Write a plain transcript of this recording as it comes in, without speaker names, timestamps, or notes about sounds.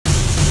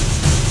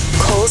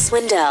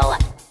Swindell.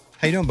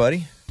 How you doing,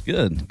 buddy?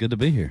 Good. Good to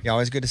be here. Yeah,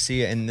 always good to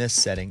see you in this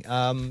setting.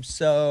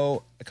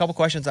 So a couple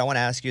questions I want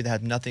to ask you that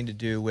have nothing to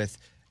do with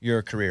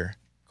your career.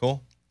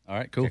 Cool? All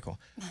right, cool. Okay, cool.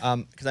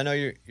 Because I know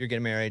you're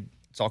getting married.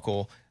 It's all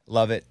cool.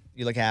 Love it.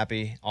 You look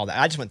happy. All that.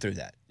 I just went through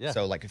that. Yeah.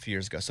 So like a few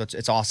years ago. So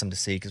it's awesome to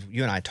see because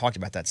you and I talked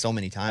about that so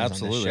many times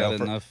Absolutely. on I this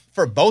didn't show know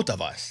for both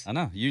of us. I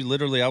know. You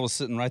literally, I was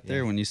sitting right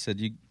there when you said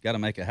you got to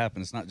make it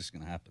happen. It's not just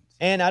going to happen.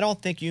 And I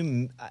don't think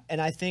you,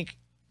 and I think,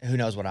 who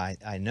knows what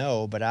I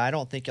know, but I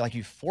don't think like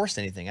you forced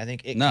anything. I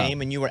think it came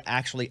and you were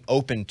actually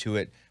open to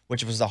it,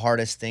 which was the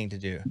hardest thing to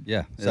do.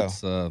 Yeah.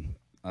 So.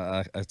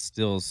 It's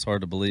still it's hard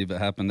to believe it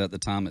happened at the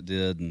time it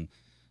did, and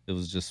it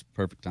was just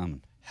perfect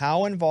timing.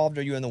 How involved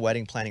are you in the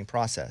wedding planning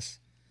process?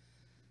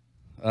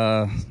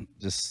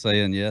 Just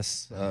saying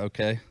yes.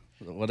 Okay.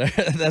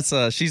 Whatever. That's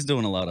she's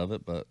doing a lot of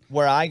it, but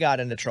where I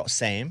got into trouble,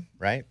 same.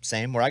 Where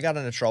I got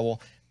into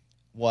trouble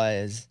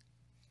was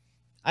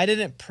I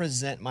didn't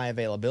present my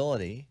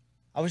availability.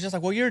 I was just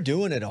like, well, you're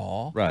doing it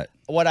all. Right.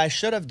 What I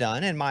should have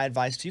done, and my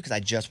advice to you, because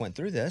I just went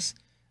through this,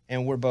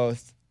 and we're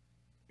both,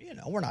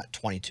 we're not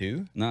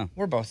 22. No.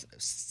 We're both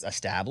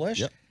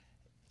established. Yep.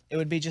 It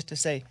would be just to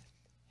say,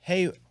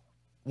 hey,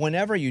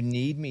 whenever you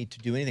need me to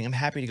do anything, I'm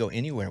happy to go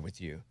anywhere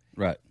with you.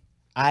 Right.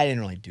 I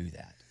didn't really do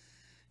that.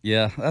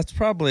 Yeah, that's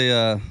probably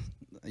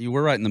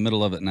we're right in the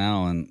middle of it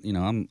now, and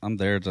I'm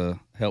there to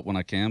help when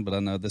I can, but I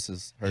know this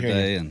is her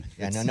day, and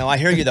no, I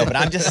hear you though, but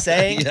I'm just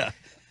saying,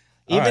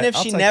 even if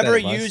she never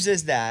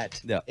uses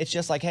that, it's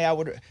just like, hey,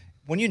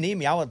 when you need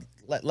me, I would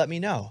let me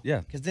know,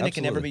 because then it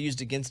can never be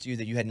used against you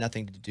that you had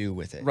nothing to do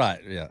with it. Right?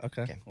 Yeah.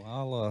 Okay.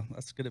 Well,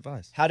 that's good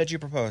advice. How did you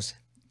propose?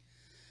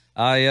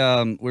 We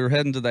were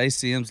heading to the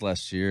ACMs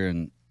last year,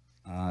 and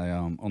I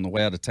on the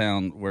way out of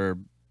town where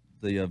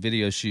the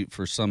video shoot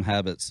for Some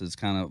Habits is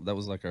that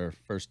was like our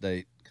first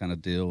date kind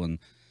of deal, and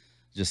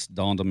just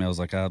dawned on me. I was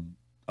like, I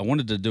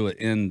wanted to do it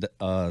in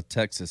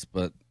Texas,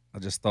 but I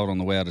just thought on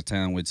the way out of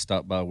town we'd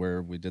stop by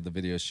where we did the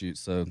video shoot,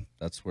 so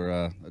that's where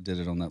I did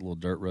it on that little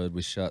dirt road.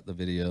 We shot the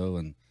video,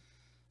 and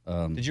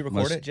did you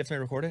record it? Did you have to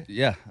record it?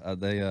 Yeah,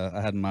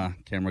 I had my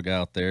camera guy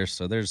out there,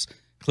 so there's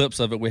clips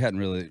of it. We hadn't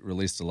really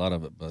released a lot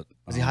of it, but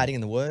was he hiding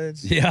in the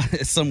woods? Yeah,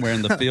 it's somewhere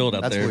in the field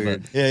out that's there.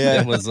 Weird. But yeah.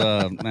 It was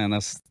man,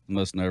 that's the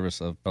most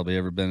nervous I've probably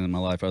ever been in my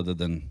life, other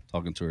than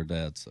talking to her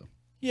dad. So.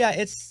 Yeah,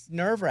 it's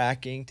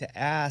nerve-wracking to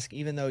ask,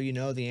 even though you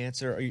know the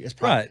answer. It's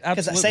probably, right,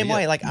 absolutely. Because the same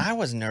way, like I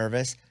was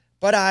nervous,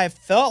 but I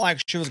felt like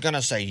she was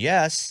gonna say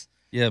yes.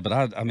 Yeah, but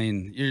I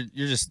mean,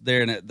 you're just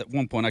there, and at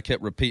one point, I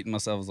kept repeating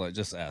myself. I was like,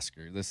 just ask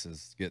her. This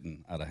is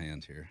getting out of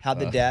hand here. How'd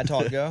the dad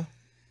talk go?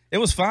 It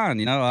was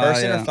fine,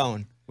 Person or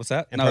phone? What's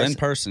that? In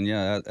person.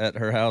 Yeah, at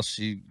her house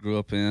she grew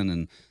up in,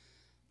 and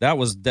that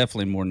was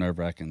definitely more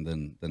nerve-wracking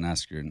than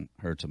asking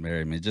her to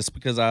marry me. Just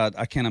because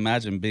I can't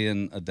imagine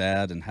being a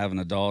dad and having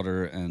a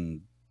daughter,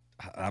 and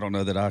I don't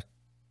know that I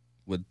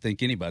would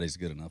think anybody's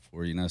good enough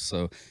for her,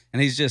 So,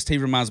 and he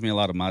reminds me a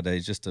lot of my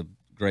days. Just a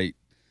great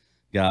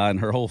guy, and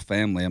her whole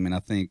family. I mean, I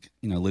think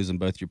losing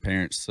both your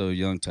parents so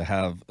young, to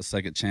have a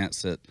second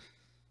chance at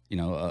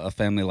a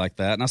family like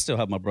that. And I still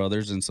have my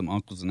brothers and some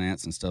uncles and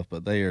aunts and stuff,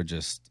 but they are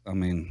just, I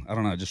mean, I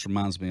don't know, it just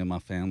reminds me of my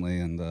family,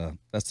 and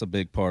that's a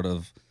big part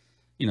of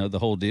the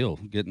whole deal,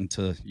 getting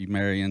to you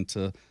marry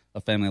into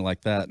a family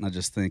like that. And I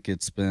just think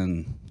it's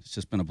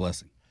just been a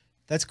blessing.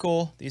 That's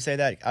cool that you say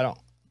that. I don't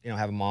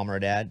have a mom or a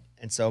dad,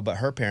 and so, but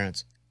her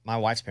parents, my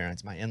wife's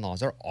parents, my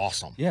in-laws, they're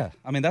awesome. Yeah,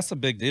 I mean, that's a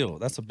big deal.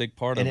 That's a big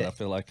part of it, I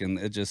feel like, and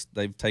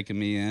they've taken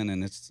me in,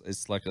 and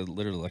it's like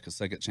literally like a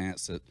second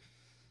chance at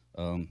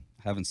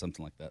having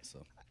something like that.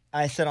 So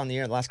I said on the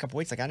air the last couple of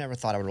weeks, like I never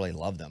thought I would really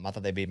love them. I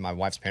thought they'd be my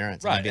wife's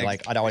parents. Right. I'd be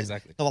like, I'd always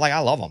exactly. No, like I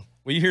love them.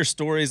 Well, you hear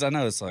stories. I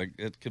know it's like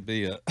it could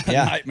be a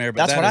nightmare,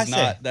 but that's what I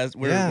not. say. That's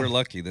we're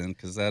lucky then,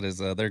 because that is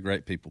they're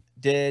great people.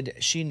 Did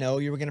she know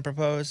you were going to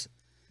propose?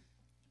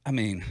 I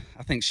mean,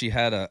 I think she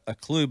had a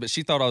clue, but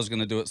she thought I was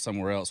going to do it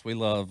somewhere else. We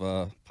love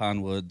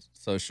Pinewood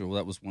Social.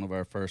 That was one of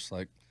our first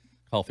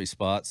coffee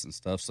spots and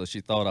stuff. So she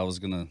thought I was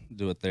going to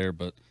do it there,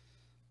 but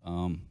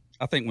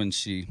I think when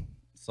she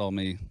saw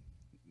me,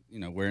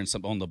 wearing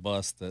something on the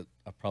bus that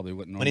I probably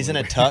wouldn't. When he's in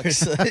a wear.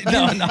 tux,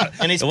 no,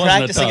 and he's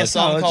practicing a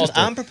song called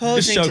 "I'm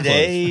Proposing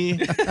Today."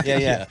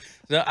 Yeah.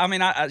 So, I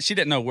mean, she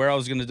didn't know where I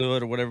was going to do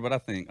it or whatever, but I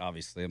think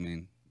obviously, I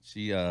mean,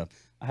 she, I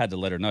had to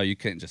let her know you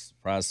can't just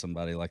surprise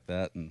somebody like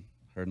that and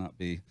her not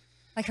be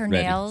like her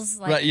ready. nails.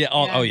 Right? Yeah.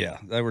 Oh yeah,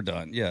 they were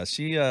done. Yeah.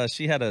 She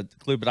had a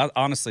clue, but I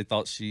honestly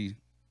thought she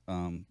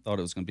thought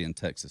it was going to be in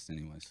Texas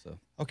anyway. So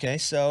okay,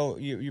 so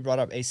you brought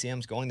up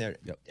ACMs going there.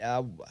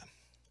 Yep.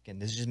 Again,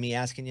 this is just me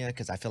asking you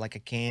because I feel like I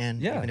can,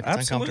 even if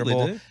it's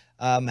uncomfortable.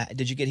 Dude.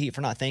 Did you get heat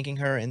for not thanking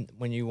her and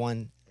when you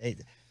won?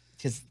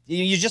 Because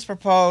you just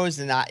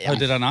proposed, and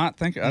did I not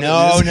think? No.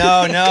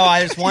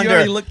 I just wonder. You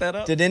already looked that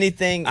up. Did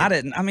anything? I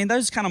didn't. I mean,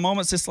 those kind of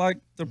moments. It's like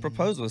the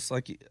proposal. It's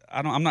like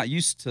I'm not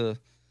used to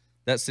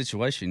that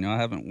situation. I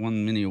haven't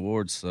won many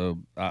awards, so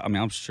I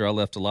mean, I'm sure I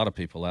left a lot of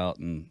people out,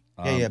 and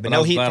but no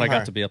no heat glad from I got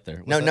her. to be up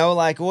there. No,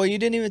 like, well, you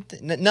didn't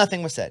even.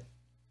 Nothing was said.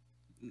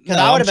 Because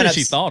I would have been. Sure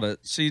she thought it.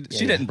 She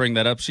didn't bring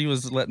that up. She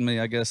was letting me,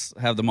 I guess,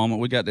 have the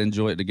moment. We got to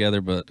enjoy it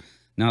together. But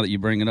now that you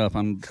bring it up,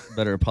 I'm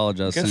better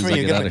apologize as soon as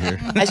I get out of here.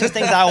 That's just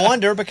things I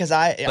wonder because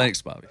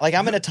Thanks, Bobby. Like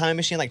I'm in a time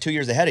machine like 2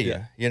 years ahead of you.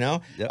 You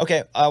know. Yep.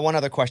 Okay. One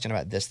other question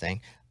about this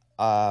thing.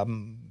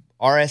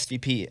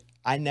 RSVP.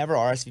 I never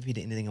RSVP'd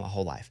to anything in my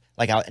whole life.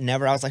 Like I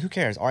was like, who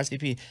cares?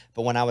 RSVP.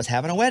 But when I was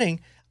having a wedding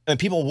and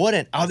people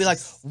wouldn't, I would be like,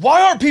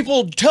 why aren't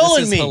people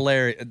telling me? This is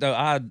hilarious. No,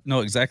 I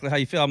know exactly how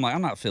you feel. I'm like,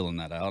 I'm not filling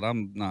that out.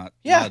 I'm not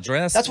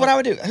dressed. That's what I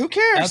would do. Who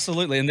cares?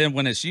 Absolutely. And then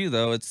when it's you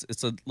though, it's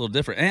a little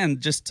different. And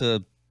just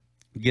to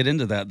get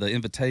into that, the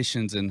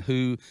invitations and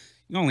you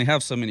only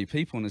have so many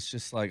people, and it's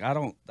just like I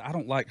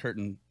don't like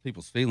hurting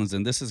people's feelings,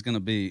 and this is going to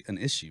be an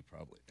issue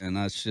probably. And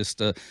that's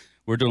just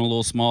we're doing a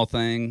little small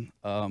thing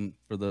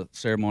for the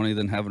ceremony,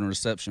 then having a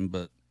reception,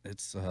 but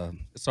it's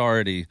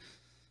already,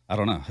 I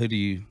don't know,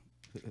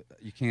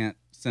 you can't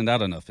send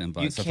out enough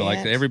invites. I feel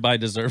like everybody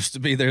deserves to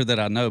be there that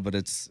I know, but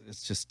it's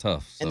just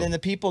tough. So. And then the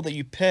people that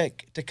you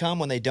pick to come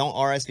when they don't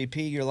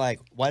RSVP, you're like,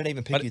 why did I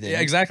even pick you then?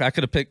 Yeah, exactly. I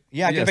could have picked.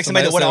 Yeah, I could have picked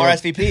somebody that wouldn't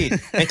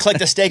RSVP and click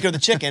the steak or the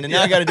chicken, and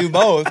now I got to do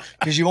both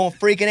because you won't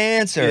freaking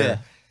answer. Yeah.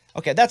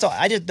 Okay, that's all.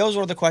 Those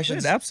were the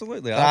questions. Dude,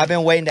 absolutely. I've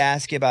been waiting to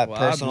ask you about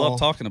personal. I love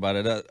talking about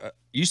it.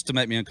 Used to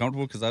make me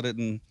uncomfortable because I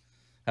didn't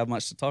have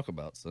much to talk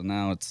about. So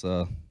now it's,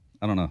 I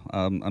don't know.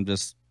 I'm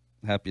just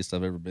happiest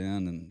I've ever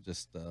been, and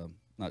just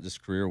not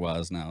just career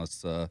wise. Now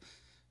it's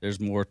there's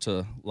more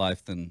to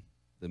life than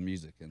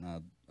music, and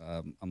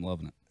I'm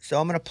loving it.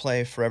 So I'm gonna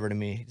play "Forever to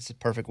Me." It's a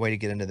perfect way to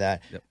get into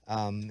that. Yep.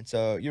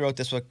 So you wrote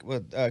this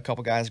with a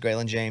couple guys,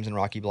 Graylin James and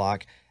Rocky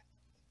Block.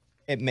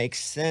 It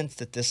makes sense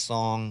that this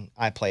song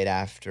I played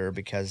after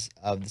because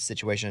of the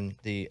situation,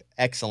 the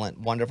excellent,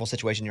 wonderful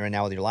situation you're in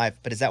now with your life.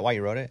 But is that why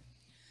you wrote it?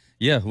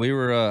 Yeah, we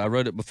were. I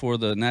wrote it before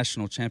the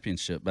national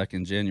championship back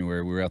in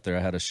January. We were out there. I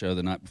had a show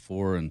the night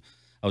before, and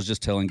I was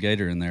just telling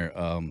Gator in there,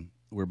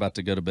 we were about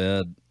to go to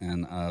bed,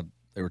 and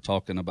they were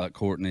talking about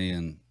Courtney,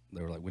 and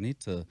they were like, "We need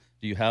to.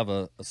 Do you have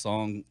a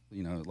song,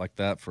 like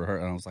that for her?"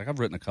 And I was like, "I've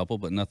written a couple,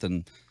 but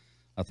nothing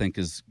I think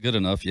is good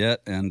enough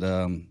yet." And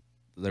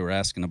they were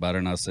asking about her,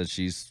 and I said,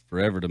 "She's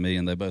forever to me."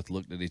 And they both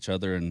looked at each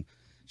other, and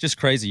just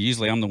crazy.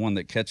 Usually I'm the one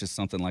that catches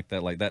something like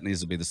that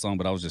needs to be the song,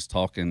 but I was just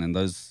talking, and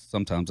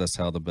sometimes that's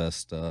how the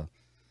best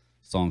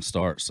songs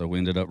start. So we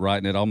ended up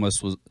writing it.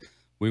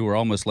 We were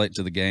almost late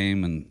to the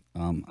game, and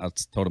I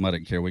told him I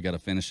didn't care. We got to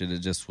finish it. It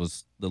just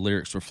was, the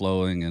lyrics were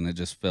flowing, and it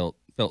just felt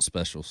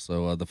special.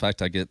 So the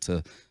fact I get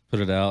to put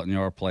it out and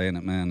you are playing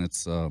it, man,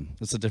 it's a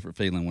different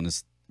feeling when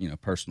it's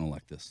personal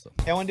like this. So.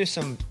 Hey, I want to do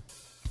some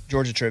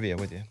Georgia trivia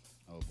with you.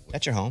 Oh boy.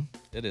 That's your home.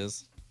 It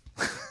is.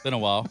 Been a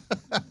while.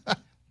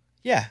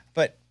 Yeah,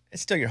 but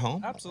it's still your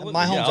home. Absolutely.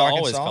 My home's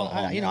Arkansas.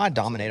 Home, I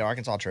dominate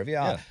Arkansas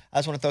trivia. Yeah. I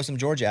just want to throw some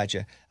Georgia at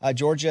you.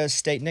 Georgia's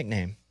state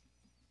nickname.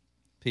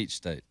 Peach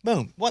State.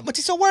 Boom. What's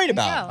he so worried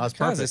about? That's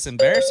perfect. It's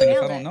embarrassing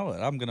if I don't know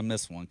it. I'm going to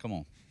miss one. Come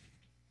on.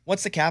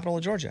 What's the capital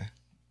of Georgia?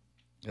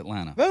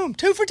 Atlanta. Boom.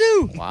 2 for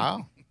 2.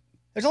 Wow.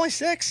 There's only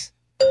 6.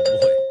 Oh,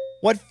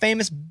 boy. What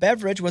famous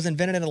beverage was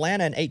invented in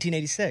Atlanta in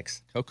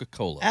 1886?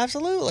 Coca-Cola.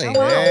 Absolutely. Oh,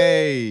 wow.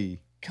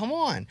 Hey. Come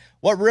on.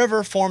 What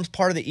river forms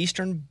part of the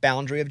eastern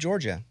boundary of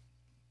Georgia?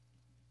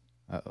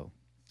 Uh-oh.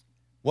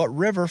 What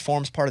river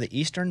forms part of the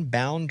eastern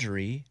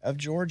boundary of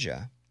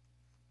Georgia?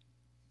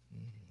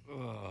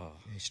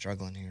 He's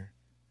struggling here.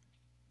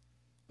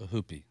 A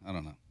hoopy. I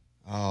don't know.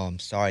 Oh, I'm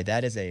sorry.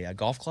 That is a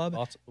golf club.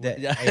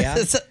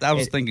 I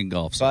was thinking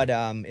golf. But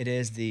it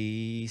is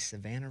the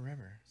Savannah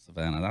River.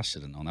 Savannah. I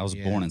should have known. I was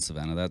born in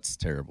Savannah. That's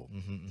terrible.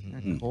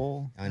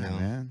 I know.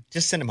 Man.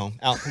 Just send him home.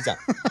 Out. He's out.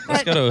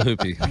 Let's go to a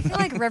hoopy. I feel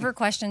like river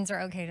questions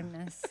are okay to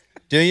miss.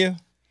 Do you?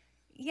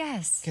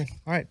 Yes. Okay.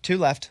 All right. 2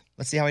 left.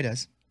 Let's see how he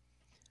does.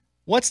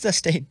 What's the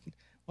state?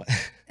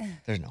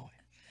 There's no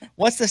way.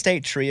 What's the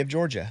state tree of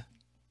Georgia?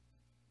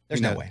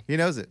 There's no way. He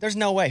knows it. There's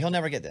no way. He'll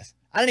never get this.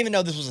 I didn't even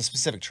know this was a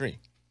specific tree.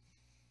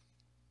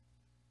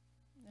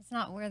 It's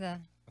not where the...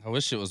 I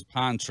wish it was a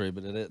pine tree,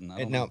 but it isn't.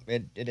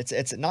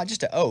 It's not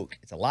just an oak.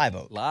 It's a live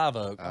oak. Live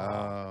oak.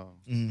 Oh.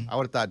 I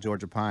would have thought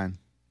Georgia pine.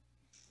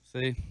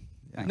 See?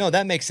 Yeah. No,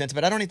 that makes sense,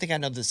 but I don't even think I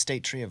know the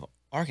state tree of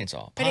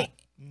Arkansas. But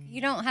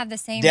you don't have the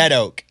same... Dead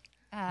oak.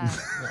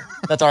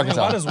 That's Arkansas.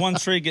 Why does one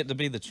tree get to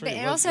be the tree?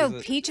 But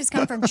also, peaches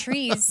come from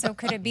trees, so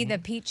could it be the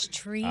peach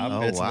tree?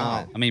 It's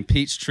not. I mean,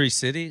 Peachtree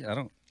City? I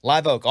don't...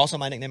 Live oak, also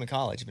my nickname in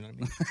college, if you know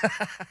what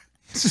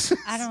I mean.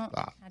 I don't.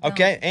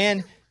 Okay,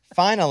 and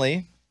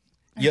finally,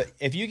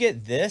 if you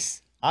get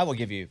this, I will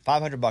give you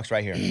 $500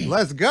 right here.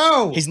 Let's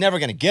go. He's never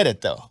going to get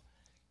it, though.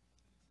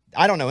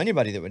 I don't know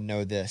anybody that would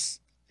know this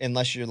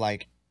unless you're,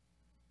 like,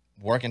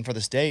 working for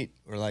the state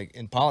or, like,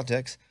 in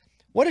politics.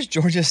 What is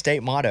Georgia's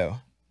state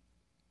motto?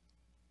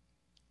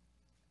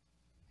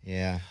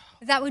 Yeah.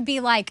 That would be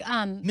like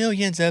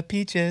millions of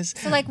peaches.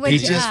 So like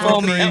peaches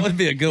for me. That would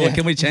be a good one.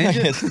 Can we change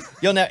it?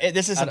 You'll know.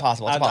 This is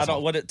impossible. It's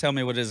impossible. Tell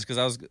me what it is,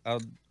 because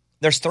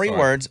There's 3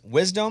 words: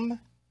 wisdom,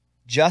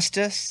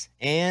 justice,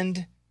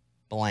 and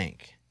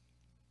blank.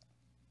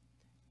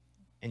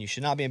 And you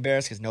should not be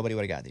embarrassed because nobody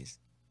would have got these.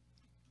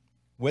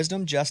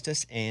 Wisdom,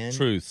 justice, and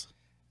truth.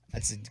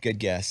 That's a good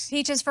guess.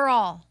 Peaches for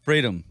all.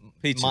 Freedom.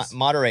 Peaches.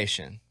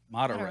 Moderation.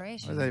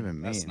 Moderation. What does that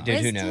even mean? Dude,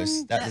 who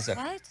knows? Wisdom,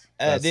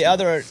 what? The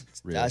other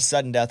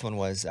sudden death one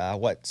was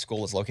what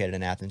school is located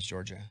in Athens,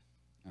 Georgia?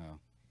 Oh.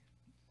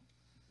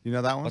 You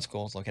know that one? What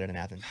school is located in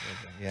Athens,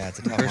 Georgia? Yeah, it's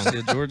a tough University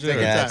one. of Georgia?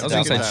 Yeah, I was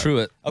going to say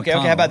Truett. Okay,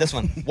 how about this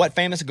one? What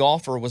famous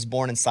golfer was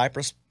born in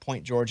Cypress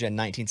Point, Georgia in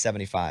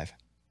 1975?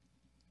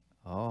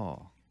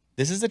 Oh.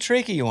 This is a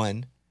tricky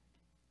one.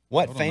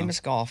 What famous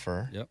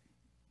golfer? Yep.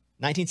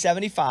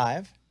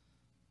 1975.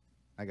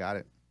 I got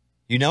it.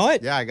 You know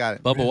it? Yeah, I got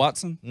it. Bubba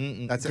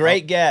Watson? That's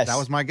great guess. That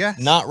was my guess.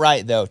 Not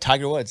right, though.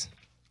 Tiger Woods.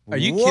 Are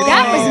you kidding me?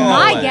 That was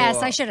my guess.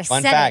 I should have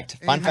Fun said fact.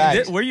 it. Fun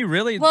fact. Were you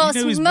really? Well, you knew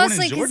he was it's born in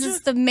mostly because Georgia?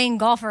 it's the main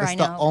golfer I It's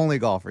know. the only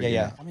golfer.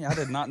 Yeah. I mean, I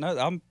did not know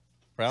that. I'm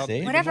proud.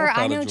 See? Whatever.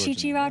 I know Chi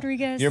Chichi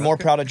Rodriguez. You're more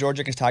proud of Georgia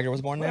because Tiger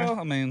was born there? Well,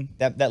 I mean,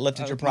 that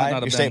lifted your pride?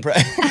 not Your have state been-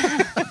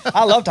 pride?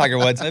 I love Tiger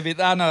Woods. maybe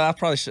I know. I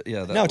probably should.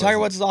 Yeah. No, Tiger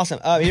Woods is awesome.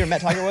 You ever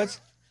met Tiger Woods?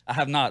 I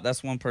have not.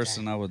 That's one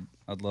person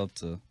I'd love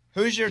to.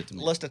 Who's your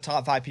list of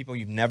top 5 people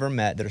you've never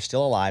met that are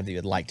still alive that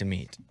you'd like to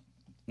meet?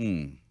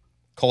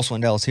 Cole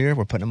Swindell is here.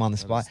 We're putting him on the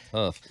spot.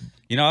 Tough.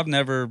 You know, I've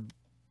never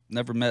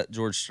met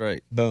George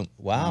Strait. Boom.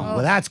 Wow.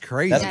 Well, that's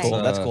crazy. That's Yeah.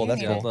 cool. That's cool.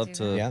 That's Yeah. cool. I'd love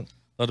to. Yeah.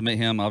 Love to meet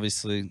him.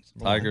 Obviously,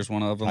 Tiger's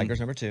one of them. Tiger's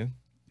number 2.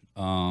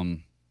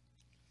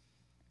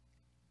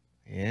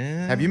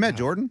 Yeah. Have you met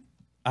Jordan?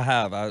 I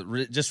have.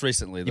 Just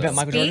recently. You met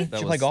Michael Jordan? That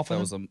Did you play golf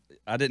with him?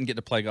 I didn't get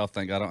to play golf.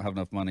 Thank God. I don't have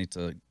enough money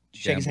to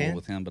shake his gamble hand?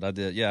 with him, but I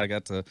did. Yeah, I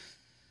got to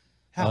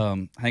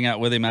hang out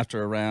with him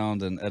after a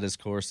round and at his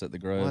course at the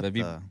Grove. What have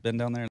you been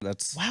down there?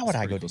 That's How would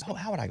I go? pretty cool.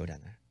 How would I go down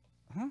there?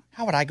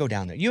 How would I go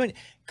down there? You and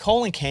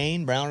Cole and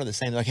Kane Brown are the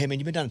same. They're like, hey man,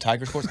 you been down to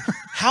Tiger's course?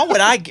 How would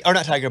I? Or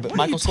not Tiger, but What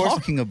Michael's are you course.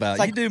 talking about?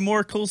 Like- you do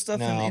more cool stuff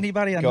than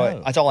anybody I Go know.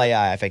 ahead. It's all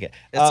AI. I fake it.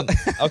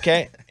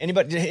 Okay.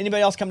 Did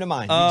anybody else come to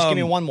mind? Just give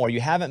me one more.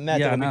 You haven't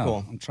met. Yeah, That would I be know.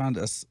 cool. I'm trying to.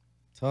 That's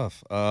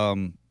tough.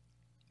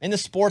 In the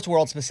sports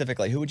world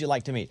specifically, who would you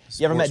like to meet?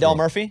 You ever met Sports Del world.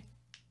 Murphy?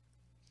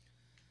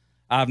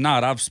 I've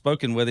not. I've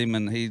spoken with him,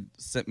 and he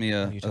sent me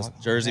a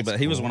jersey. that's But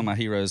he was cool. one of my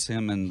heroes.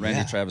 Him and Randy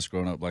Yeah. Travis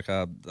growing up. Like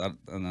I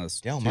know it's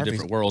Del two Murphy's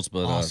different worlds,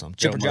 but awesome.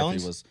 Del Chipper Murphy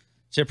Jones? was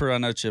Chipper. I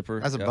know Chipper.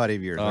 That's a Yep. buddy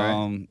of yours,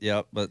 right?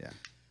 Yeah, but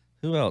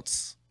who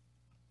else?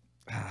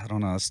 I don't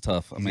know. It's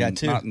tough. I mean, got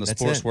two. not in the That's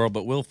sports it. world,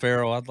 but Will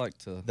Ferrell. I'd like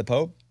to. The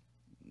Pope?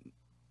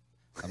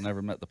 I've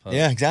never met the Pope.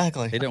 Yeah,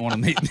 exactly. He didn't want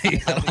to meet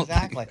me. I don't think.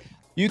 Exactly.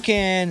 You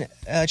can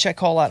check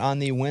Cole out on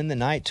the Win the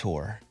Night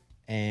tour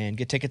and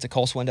get tickets at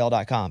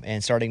coleswindell.com.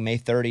 And starting May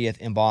 30th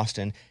in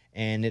Boston,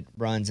 and it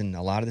runs in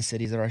a lot of the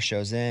cities that our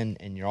show's in,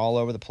 and you're all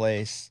over the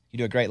place. You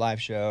do a great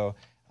live show.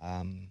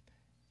 I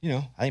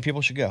think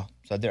people should go.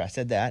 So there, I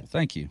said that.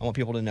 Thank you. I want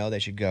people to know they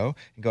should go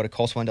and go to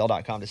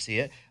coleswindell.com to see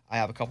it. I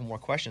have a couple more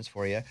questions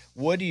for you.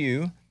 Would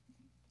you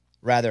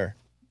rather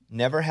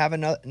never have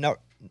another?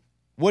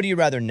 Would you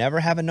rather never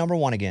have a number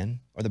one again,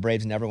 or the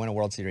Braves never win a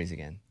World Series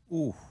again?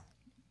 Ooh.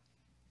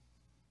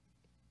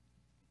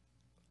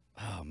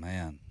 Oh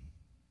man.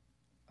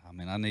 I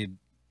mean, I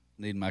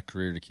need my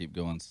career to keep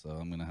going, so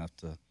I'm gonna have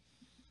to.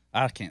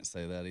 I can't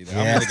say that either.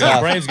 Yeah, I'm it's gonna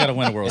tough. go. Braves got to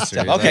win a World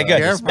Series. Okay, good.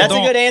 Careful. That's a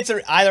good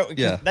answer. Either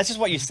Yeah. that's just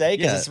what you say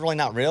because Yeah. it's really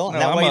not real. No,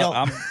 And that way you don't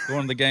I'm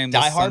going to the game this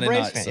die hard Sunday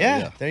Braves night. fan. So,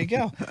 Yeah, there you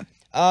go.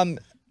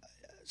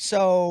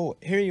 So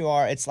here you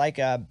are. It's like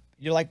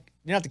you're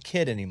not the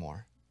kid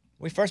anymore.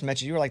 When we first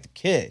met you, you were like the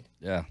kid.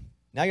 Yeah.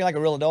 Now you're like a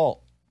real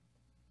adult.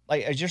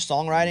 Like, is your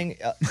songwriting?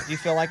 Do you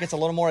feel like it's a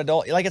little more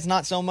adult? Like it's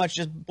not so much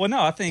just Well,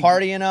 no, I think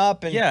partying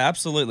up and Yeah,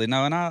 absolutely.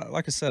 No, and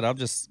like I said, I'm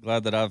just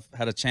glad that I've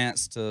had a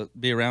chance to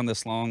be around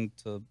this long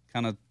to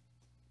kind of,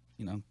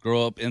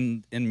 grow up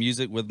in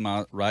music with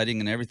my writing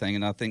and everything.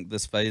 And I think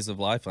this phase of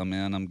life I'm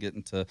in, I'm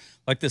getting to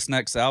like this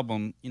next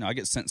album. I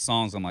get sent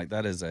songs. I'm like,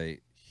 that is a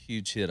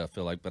huge hit. I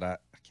feel like, but I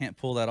can't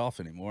pull that off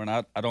anymore, and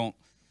I don't.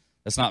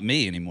 That's not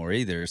me anymore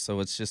either.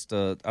 So it's just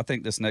I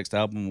think this next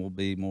album will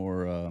be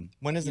more.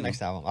 When is the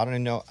next album? I don't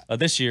even know.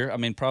 This year. I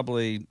mean,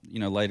 probably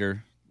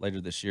later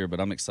this year. But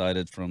I'm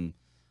excited. From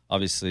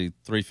obviously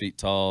 3 Feet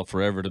Tall,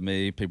 Forever to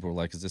Me. People were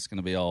like, "Is this going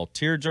to be all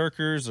tear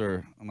jerkers?"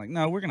 Or I'm like,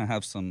 "No, we're going to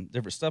have some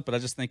different stuff." But I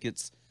just think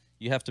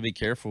you have to be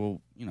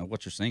careful.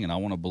 What you're singing. I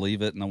want to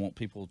believe it, and I want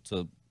people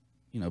to,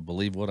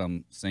 believe what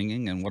I'm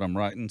singing and what I'm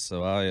writing.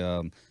 So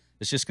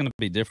it's just going to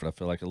be different. I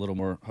feel like a little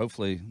more,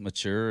 hopefully,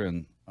 mature,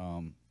 and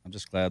I'm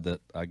just glad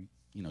that I,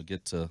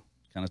 get to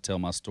kind of tell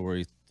my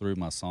story through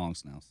my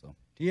songs now. So,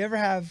 Do you ever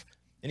have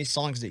any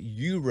songs that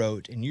you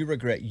wrote and you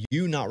regret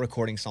you not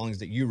recording songs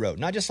that you wrote?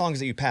 Not just songs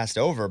that you passed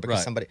over because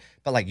Right. somebody,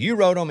 but like you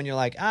wrote them and you're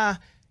like, I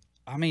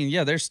mean,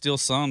 yeah, there's still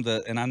some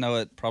that, and I know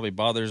it probably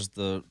bothers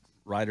the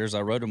writers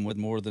I wrote them with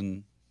more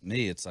than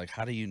me. It's like,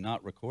 how do you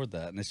not record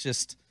that? And it's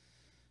just,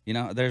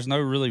 there's no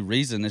really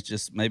reason. It's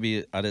just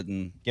maybe I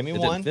didn't. Give me it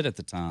one. Didn't fit at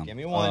the time. Give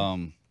me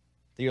one.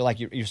 That you're like,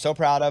 you're so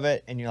proud of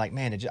it and you're like,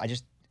 man,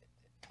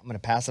 I'm going to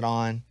pass it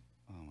on.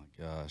 Oh my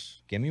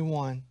gosh. Give me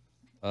one.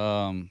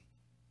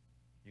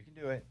 You can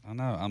do it. I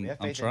know. We have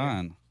I'm faith in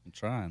trying. I'm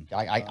trying.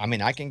 I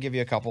mean, I can give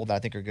you a couple that I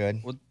think are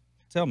good. Well,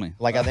 tell me.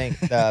 Like I think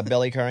the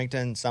Billy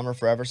Currington "Summer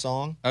Forever"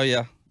 song. Oh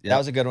yeah. That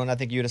was a good one. I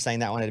think you would have sang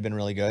that one. It'd have been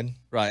really good.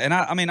 Right. And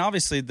I mean,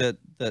 obviously that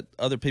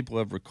other people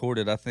have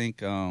recorded. I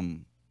think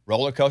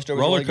Roller Coaster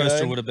was really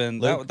good. would have been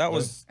that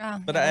was.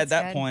 But at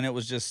that point, it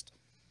was just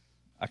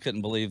I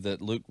couldn't believe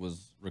that Luke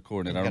was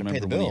recording it. I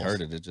remember when he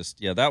heard it. It just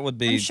that would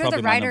be I'm sure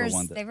probably the writers, my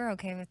number one. they were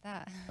okay with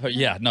that.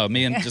 Yeah, no,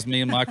 me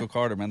and Michael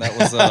Carter, man. That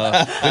was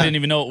we didn't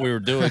even know what we were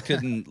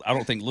doing. I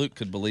don't think Luke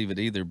could believe it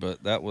either.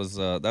 But that was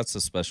that's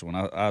a special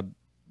one.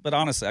 But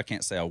honestly, I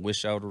can't say I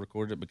wish I would have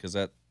recorded it because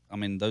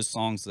those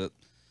songs that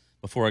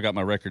before I got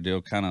my record deal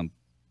kind of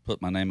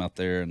put my name out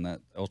there, and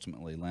that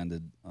ultimately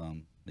landed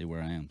me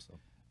where I am. So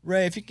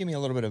Ray, if you give me a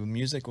little bit of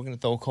music, we're gonna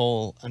throw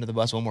Cole under the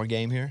bus one more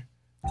game here.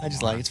 I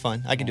just it's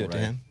fun. I can do it to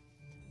him.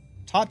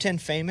 Top 10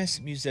 famous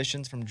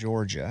musicians from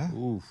Georgia.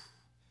 Oof.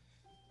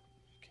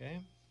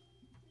 Okay.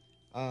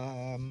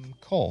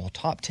 Cole,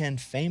 top 10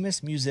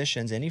 famous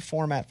musicians, any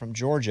format from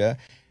Georgia.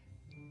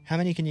 How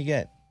many can you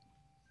get?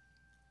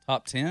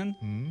 Top 10?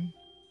 Mm-hmm.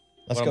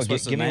 Let's go.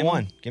 Give me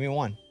one. Give me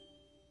one.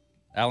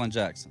 Alan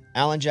Jackson.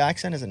 Alan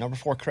Jackson is at number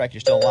 4. Correct.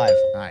 You're still alive.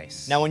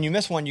 Nice. Now, when you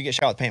miss one, you get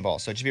shot with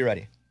paintball. So just be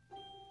ready.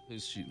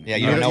 Who's shooting? Yeah,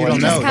 you don't know where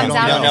it's coming from.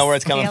 You don't know where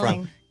it's coming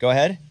from. Go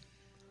ahead.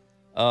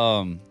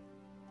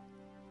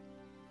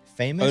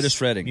 Famous Otis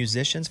Redding.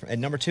 musicians. At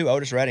number 2,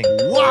 Otis Redding.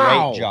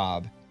 Wow. Great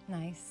job.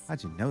 Nice.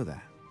 How'd you know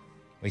that?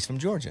 He's from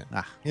Georgia.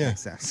 Yeah.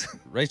 Makes sense.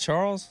 Ray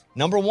Charles.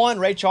 Number 1,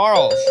 Ray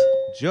Charles.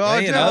 Georgia.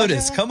 Ray and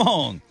Otis. Come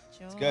on.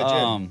 It's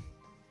good,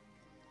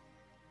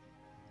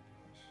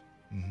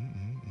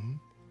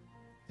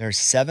 There's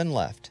 7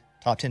 left.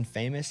 Top 10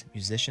 famous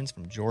musicians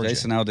from Georgia.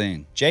 Jason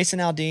Aldean. Jason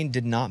Aldean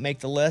did not make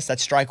the list.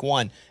 That's strike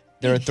 1.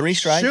 There are 3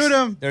 strikes. Shoot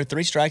him. There are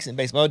 3 strikes in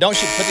baseball. Oh, don't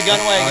shoot. Put the gun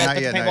away. Guys.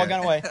 Put the paintball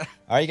gun away. All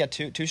right, you got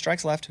two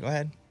strikes left. Go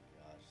ahead.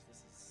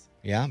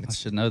 Yeah. I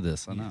should know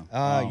this. I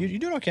know. You're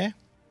doing okay.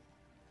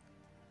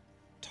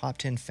 Top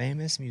 10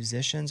 famous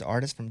musicians,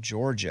 artists from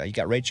Georgia. You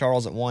got Ray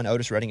Charles at 1,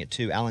 Otis Redding at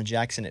 2, Alan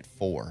Jackson at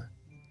 4.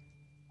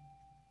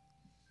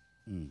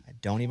 I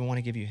don't even want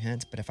to give you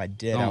hints, but if I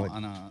did,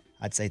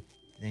 I'd say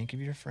think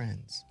of your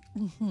friends.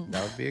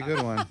 That would be a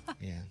good one.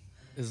 Yeah.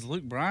 Is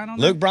Luke Bryan on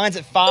Luke Bryan's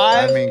at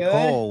 5. I mean, good.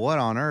 Cole, what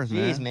on earth,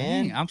 man? Jeez,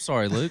 man. Dang, I'm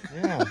sorry, Luke.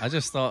 Yeah. I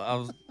just thought I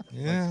was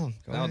Go ahead.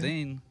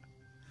 Aldean.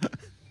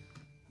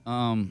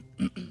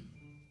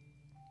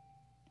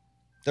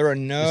 There are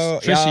no...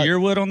 Is Trisha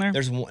Yearwood on there?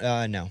 There's no.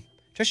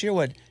 Trisha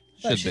Yearwood.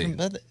 Should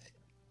be.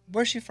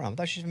 Where's she from? I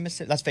thought she's from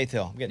Mississippi. That's Faith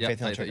Hill. I'm getting Faith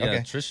Hill. Yeah, okay.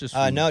 Trisha's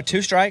from... No,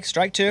 2 strikes.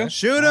 Strike 2.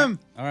 Shoot him.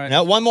 All right.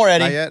 No, 1 more,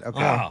 Eddie. Not yet?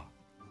 Okay. Oh.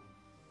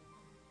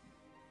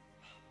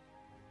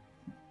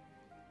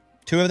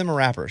 2 of them are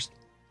rappers.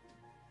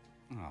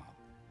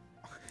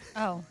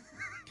 Oh.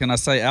 Can I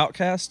say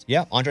Outkast?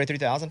 Yeah, Andre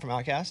 3000 from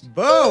Outkast.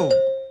 Boom.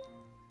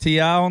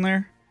 T.I. on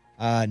there?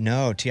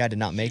 No, T.I. did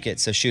not make it,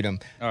 so shoot him.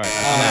 All right,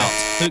 I'm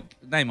out.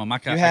 Name them.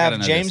 You have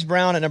James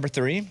Brown at number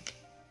 3.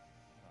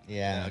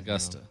 Yeah,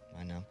 Augusta.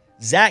 I know.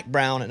 Zach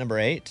Brown at number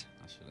 8.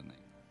 I should have named.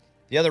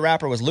 The other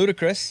rapper was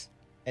Ludacris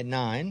at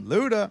 9.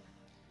 Luda.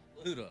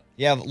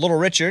 You have Little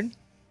Richard.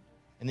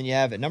 And then you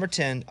have at number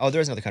 10, there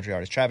is another country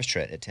artist, Travis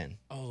Tritt at 10.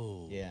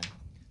 Oh. Yeah.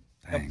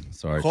 Dang,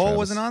 sorry, Cole Travis.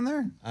 wasn't on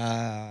there?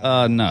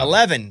 No.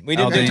 11. We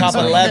didn't do Aldean's top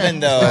on 11,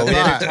 though. We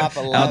didn't do top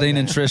 11. Aldean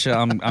and Trisha,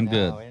 I'm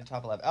good. No, we didn't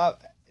top 11.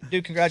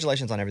 Dude,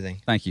 congratulations on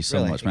everything. Thank you so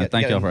Really. much, man. You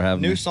Thank y'all for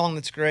having me. New song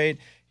that's great.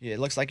 It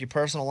looks like your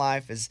personal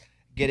life is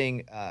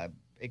getting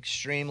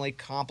extremely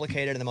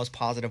complicated in the most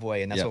positive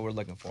way, and that's what we're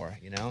looking for,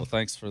 you know? Well,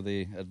 thanks for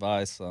the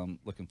advice. I'm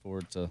looking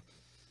forward to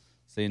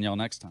seeing y'all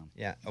next time.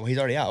 Yeah. Oh, he's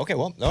already out. Okay,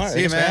 well, all right.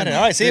 See you, man.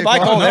 All right, see you. Bye,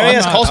 Cole. Cole. No, There he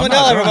is. I'm Cole not.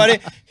 Swindell, everybody.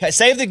 Okay,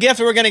 save the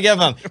gift we were going to give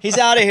him. He's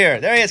out of here.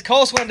 There he is.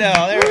 Cole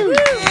Swindell. There he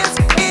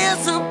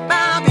is.